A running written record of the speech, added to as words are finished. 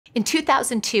In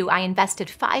 2002, I invested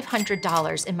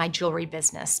 $500 in my jewelry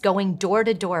business, going door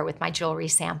to door with my jewelry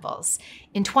samples.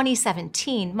 In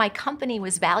 2017, my company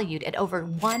was valued at over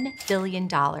 $1 billion.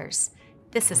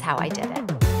 This is how I did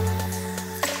it.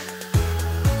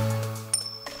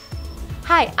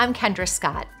 Hi, I'm Kendra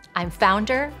Scott. I'm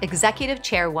founder, executive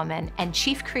chairwoman, and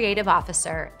chief creative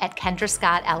officer at Kendra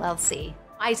Scott, LLC.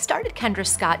 I started Kendra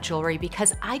Scott Jewelry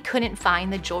because I couldn't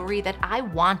find the jewelry that I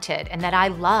wanted and that I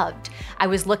loved. I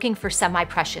was looking for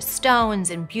semi-precious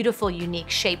stones and beautiful, unique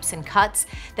shapes and cuts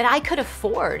that I could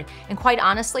afford. And quite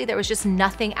honestly, there was just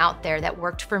nothing out there that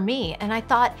worked for me. And I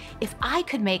thought, if I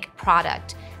could make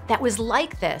product that was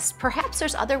like this, perhaps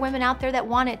there's other women out there that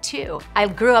want it too. I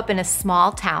grew up in a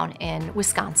small town in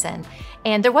Wisconsin,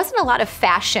 and there wasn't a lot of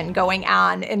fashion going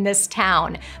on in this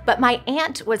town, but my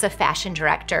aunt was a fashion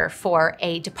director for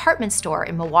a department store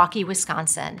in Milwaukee,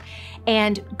 Wisconsin.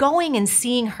 And going and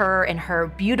seeing her in her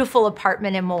beautiful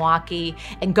apartment in Milwaukee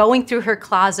and going through her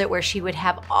closet where she would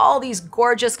have all these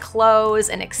gorgeous clothes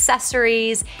and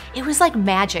accessories, it was like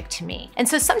magic to me. And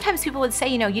so sometimes people would say,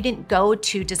 you know, you didn't go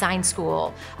to design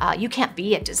school. You can't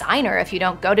be a designer if you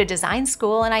don't go to design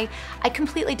school. And I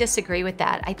completely disagree with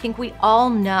that. I think we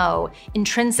all know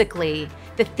intrinsically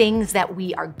the things that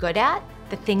we are good at,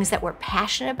 the things that we're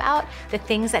passionate about, the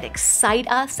things that excite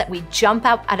us, that we jump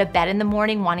out of bed in the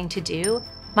morning wanting to do.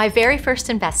 My very first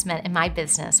investment in my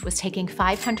business was taking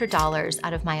 $500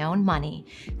 out of my own money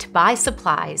to buy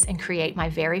supplies and create my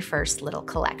very first little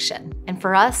collection. And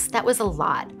for us, that was a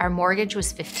lot. Our mortgage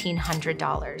was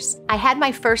 $1,500. I had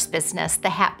my first business, the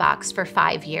Hat Box, for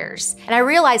 5 years. And I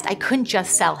realized I couldn't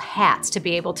just sell hats to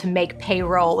be able to make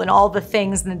payroll and all the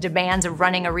things and the demands of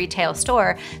running a retail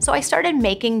store. So I started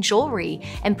making jewelry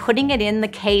and putting it in the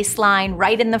case line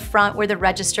right in the front where the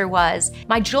register was.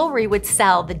 My jewelry would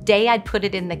sell the day I'd put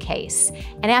it in the case.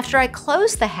 And after I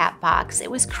closed the Hat Box, it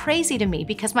was crazy to me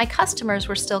because my customers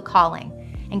were still calling.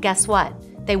 And guess what?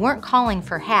 They weren't calling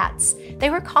for hats.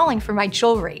 They were calling for my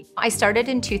jewelry. I started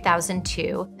in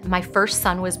 2002. My first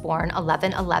son was born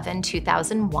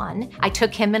 11/11/2001. I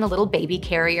took him in a little baby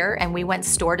carrier and we went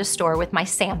store to store with my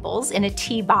samples in a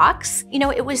tea box. You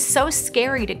know, it was so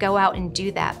scary to go out and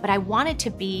do that, but I wanted to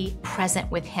be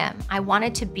present with him. I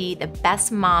wanted to be the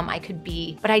best mom I could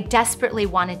be, but I desperately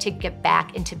wanted to get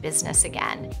back into business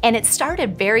again. And it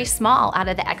started very small out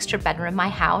of the extra bedroom of my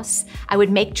house. I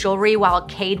would make jewelry while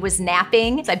Cade was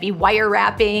napping. I'd be wire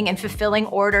wrapping and fulfilling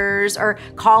orders or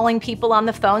calling people on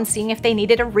the phone, seeing if they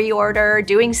needed a reorder,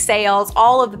 doing sales,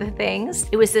 all of the things.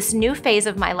 It was this new phase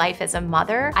of my life as a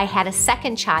mother. I had a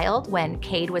second child when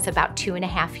Cade was about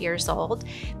 2.5 years old,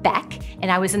 Beck, and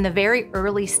I was in the very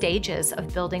early stages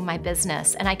of building my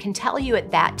business. And I can tell you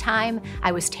at that time,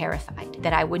 I was terrified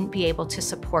that I wouldn't be able to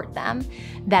support them,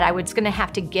 that I was gonna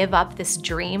have to give up this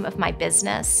dream of my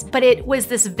business. But it was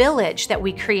this village that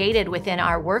we created within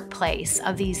our workplace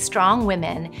of these strong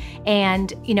women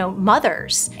and, you know,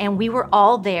 mothers. And we were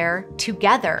all there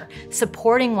together,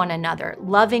 supporting one another,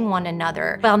 loving one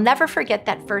another. But I'll never forget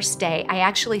that first day. I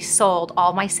actually sold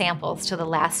all my samples to the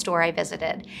last store I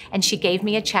visited, and she gave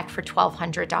me a check for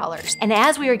 $1,200. And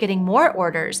as we were getting more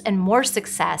orders and more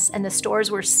success, and the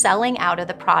stores were selling out of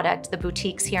the product, the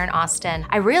boutiques here in Austin,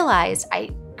 I realized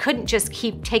I couldn't just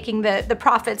keep taking the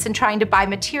profits and trying to buy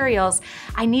materials.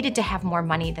 I needed to have more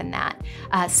money than that.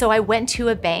 So I went to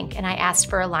a bank and I asked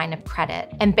for a line of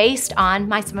credit. And based on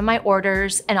some of my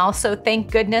orders, and also thank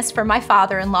goodness for my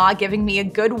father-in-law giving me a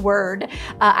good word,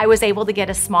 I was able to get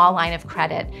a small line of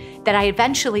credit that I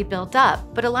eventually built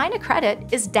up. But a line of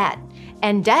credit is debt.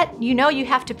 And debt, you know, you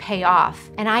have to pay off.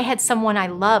 And I had someone I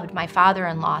loved, my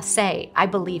father-in-law, say, I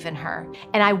believe in her.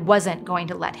 And I wasn't going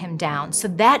to let him down. So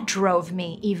that drove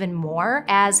me even more.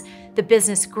 As the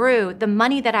business grew, the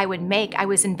money that I would make, I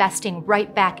was investing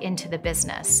right back into the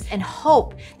business and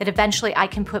hope that eventually I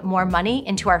can put more money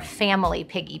into our family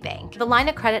piggy bank. The line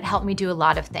of credit helped me do a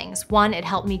lot of things. One, it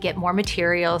helped me get more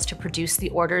materials to produce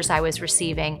the orders I was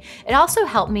receiving. It also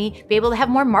helped me be able to have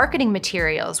more marketing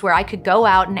materials where I could go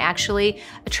out and actually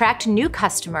attract new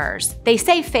customers. They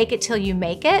say fake it till you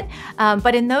make it,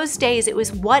 but in those days, it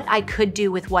was what I could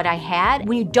do with what I had.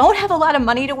 When you don't have a lot of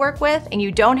money to work with and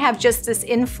you don't have just this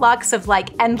influx of like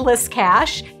endless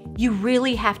cash, you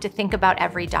really have to think about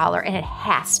every dollar, and it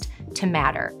has to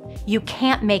matter. You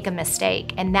can't make a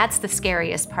mistake, and that's the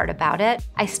scariest part about it.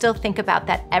 I still think about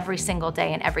that every single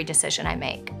day in every decision I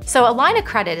make. So a line of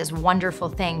credit is a wonderful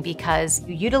thing because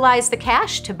you utilize the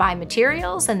cash to buy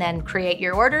materials and then create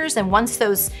your orders, and once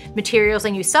those materials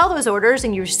and you sell those orders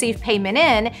and you receive payment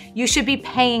in, you should be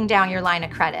paying down your line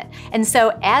of credit. And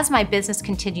so as my business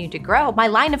continued to grow, my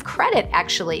line of credit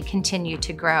actually continued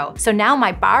to grow. So now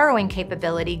my borrowing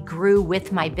capability grew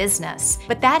with my business,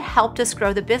 but that helped us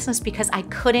grow the business because I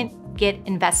couldn't get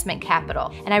investment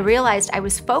capital. And I realized I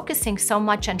was focusing so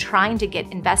much on trying to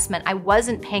get investment, I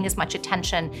wasn't paying as much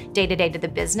attention day to day to the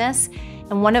business.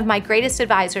 And one of my greatest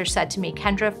advisors said to me,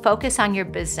 Kendra, focus on your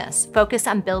business. Focus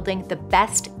on building the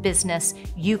best business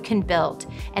you can build,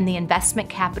 and the investment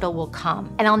capital will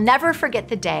come. And I'll never forget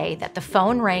the day that the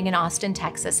phone rang in Austin,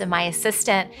 Texas, and my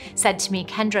assistant said to me,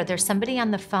 Kendra, there's somebody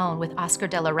on the phone with Oscar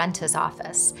de la Renta's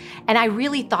office. And I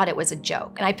really thought it was a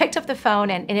joke. And I picked up the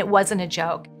phone and it wasn't a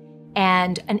joke.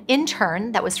 And an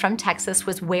intern that was from Texas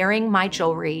was wearing my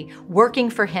jewelry, working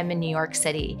for him in New York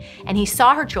City. And he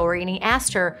saw her jewelry and he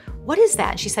asked her, what is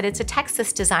that? And she said, it's a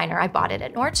Texas designer. I bought it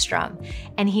at Nordstrom.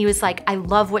 And he was like, I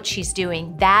love what she's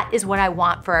doing. That is what I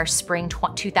want for our spring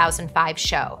 2005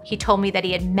 show. He told me that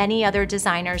he had many other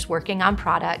designers working on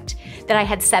product, that I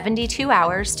had 72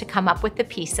 hours to come up with the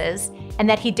pieces, and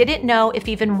that he didn't know if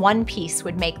even one piece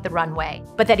would make the runway,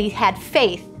 but that he had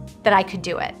faith that I could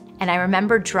do it. And I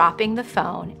remember dropping the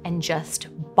phone and just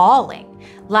bawling,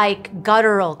 like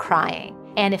guttural crying.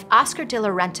 And if Oscar de la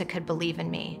Renta could believe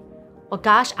in me, well,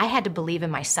 gosh, I had to believe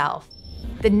in myself.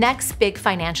 The next big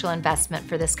financial investment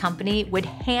for this company would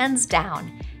hands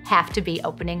down have to be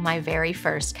opening my very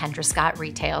first Kendra Scott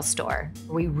retail store.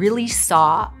 We really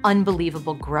saw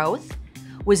unbelievable growth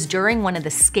was during one of the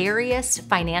scariest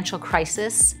financial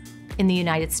crises in the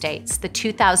United States, the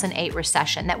 2008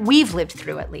 recession that we've lived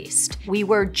through at least. We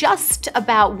were just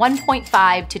about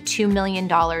 $1.5 to $2 million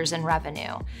in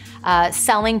revenue,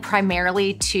 selling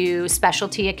primarily to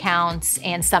specialty accounts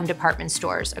and some department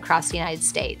stores across the United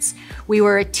States. We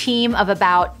were a team of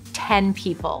about 10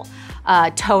 people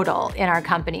total in our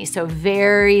company, so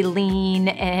very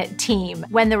lean team.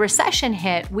 When the recession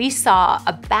hit, we saw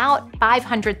about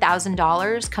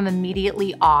 $500,000 come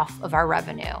immediately off of our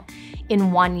revenue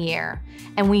in 1 year.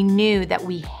 And we knew that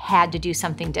we had to do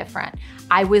something different.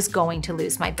 I was going to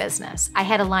lose my business. I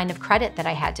had a line of credit that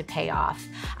I had to pay off.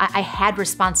 I had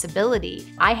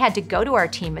responsibility. I had to go to our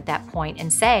team at that point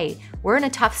and say, we're in a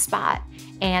tough spot.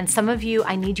 And some of you,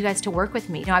 I need you guys to work with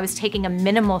me. You know, I was taking a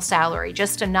minimal salary,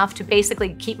 just enough to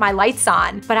basically keep my lights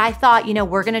on. But I thought, you know,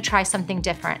 we're gonna try something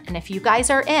different. And if you guys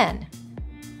are in,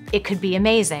 it could be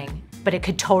amazing, but it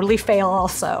could totally fail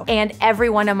also. And every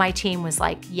one of my team was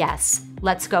like, yes,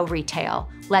 let's go retail.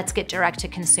 Let's get direct to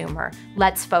consumer.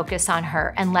 Let's focus on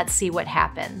her and let's see what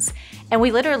happens. And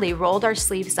we literally rolled our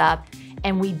sleeves up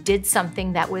and we did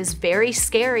something that was very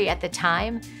scary at the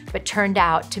time, but turned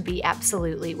out to be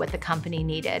absolutely what the company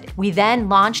needed. We then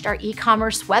launched our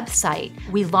e-commerce website.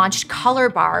 We launched Color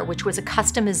Bar, which was a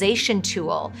customization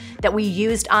tool that we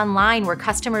used online where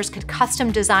customers could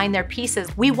custom design their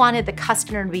pieces. We wanted the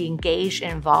customer to be engaged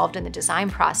and involved in the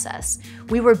design process.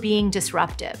 We were being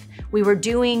disruptive. We were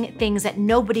doing things that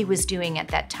nobody was doing at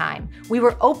that time. We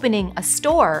were opening a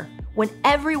store when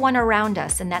everyone around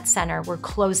us in that center were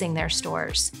closing their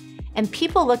stores. And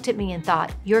people looked at me and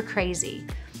thought, you're crazy.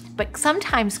 But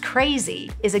sometimes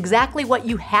crazy is exactly what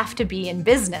you have to be in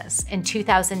business. In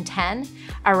 2010,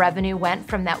 our revenue went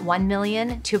from that 1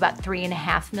 million to about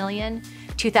 3.5 million.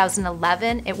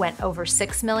 2011, it went over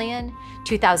 6 million.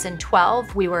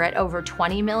 2012, we were at over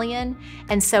 20 million.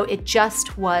 And so it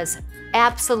just was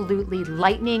absolutely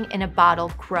lightning in a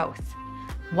bottle growth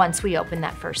once we opened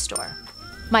that first store.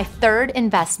 My third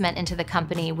investment into the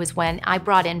company was when I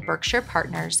brought in Berkshire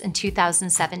Partners in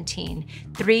 2017.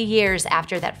 3 years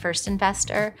after that first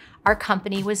investor, our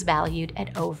company was valued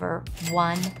at over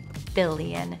 $1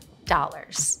 billion.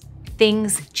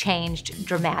 Things changed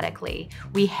dramatically.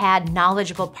 We had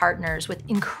knowledgeable partners with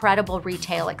incredible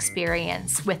retail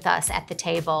experience with us at the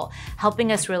table,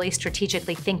 helping us really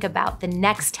strategically think about the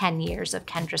next 10 years of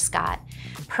Kendra Scott.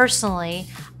 Personally,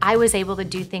 I was able to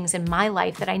do things in my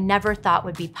life that I never thought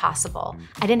would be possible.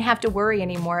 I didn't have to worry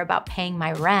anymore about paying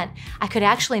my rent. I could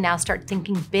actually now start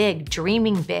thinking big,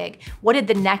 dreaming big. What did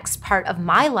the next part of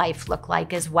my life look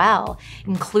like as well?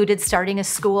 Included starting a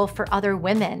school for other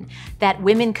women, that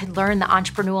women could learn learn the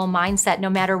entrepreneurial mindset no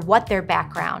matter what their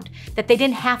background, that they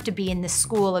didn't have to be in the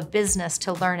school of business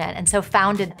to learn it, and so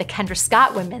founded the Kendra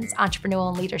Scott Women's Entrepreneurial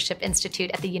and Leadership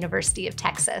Institute at the University of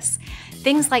Texas.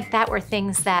 Things like that were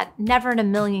things that never in a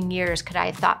million years could I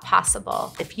have thought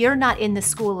possible. If you're not in the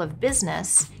school of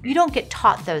business, you don't get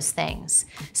taught those things.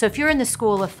 So if you're in the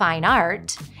school of fine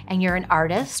art, and you're an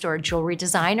artist or a jewelry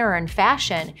designer or in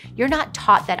fashion, you're not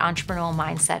taught that entrepreneurial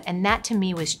mindset, and that to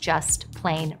me was just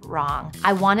plain wrong.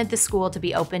 I wanted the school to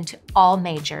be open to all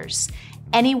majors.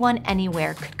 Anyone,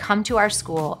 anywhere could come to our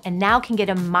school and now can get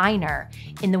a minor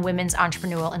in the Women's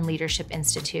Entrepreneurial and Leadership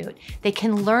Institute. They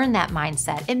can learn that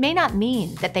mindset. It may not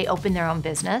mean that they open their own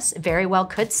business, it very well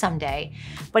could someday,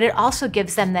 but it also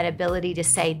gives them that ability to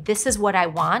say, this is what I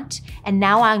want, and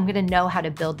now I'm gonna know how to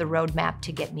build the roadmap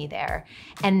to get me there.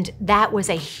 And that was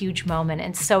a huge moment,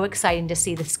 and so exciting to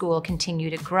see the school continue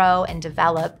to grow and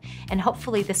develop. And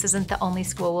hopefully this isn't the only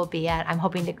school we'll be at. I'm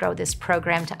hoping to grow this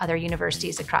program to other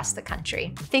universities across the country.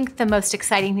 I think the most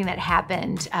exciting thing that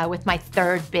happened with my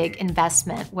third big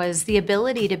investment was the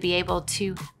ability to be able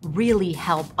to really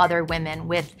help other women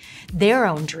with their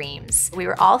own dreams. We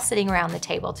were all sitting around the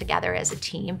table together as a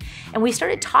team, and we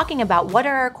started talking about what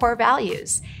are our core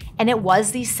values. And it was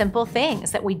these simple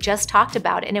things that we just talked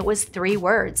about, and it was 3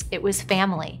 words. It was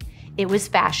family, it was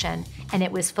fashion, and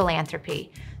it was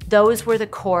philanthropy. Those were the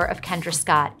core of Kendra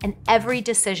Scott, and every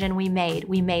decision we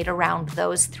made around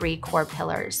those 3 core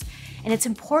pillars. And it's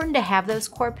important to have those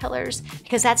core pillars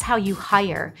because that's how you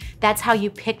hire, that's how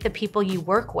you pick the people you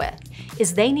work with,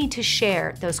 is they need to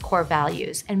share those core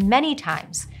values. And many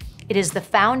times, it is the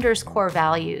founder's core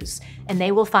values, and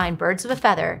they will find birds of a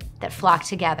feather that flock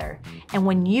together. And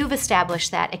when you've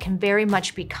established that, it can very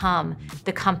much become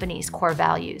the company's core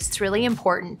values. It's really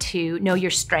important to know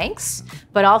your strengths,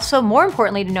 but also more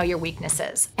importantly, to know your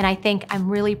weaknesses. And I think I'm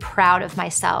really proud of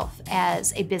myself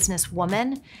as a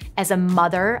businesswoman, as a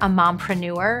mother, a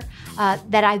mompreneur,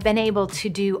 that I've been able to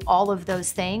do all of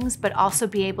those things, but also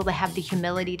be able to have the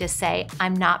humility to say,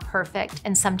 I'm not perfect,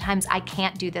 and sometimes I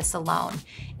can't do this alone.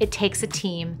 It takes a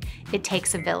team, it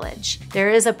takes a village.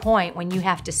 There is a point when you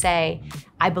have to say,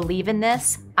 I believe in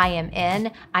this, I am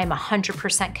in, I'm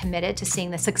 100% committed to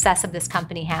seeing the success of this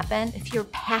company happen. If you're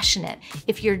passionate,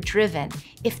 if you're driven,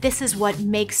 if this is what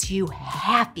makes you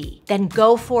happy, then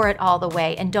go for it all the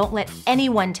way, and don't let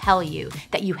anyone tell you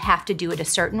that you have to do it a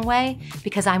certain way,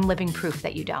 because I'm living proof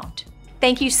that you don't.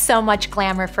 Thank you so much,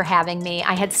 Glamour, for having me.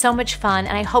 I had so much fun,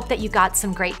 and I hope that you got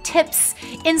some great tips,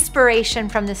 inspiration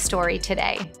from this story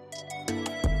today.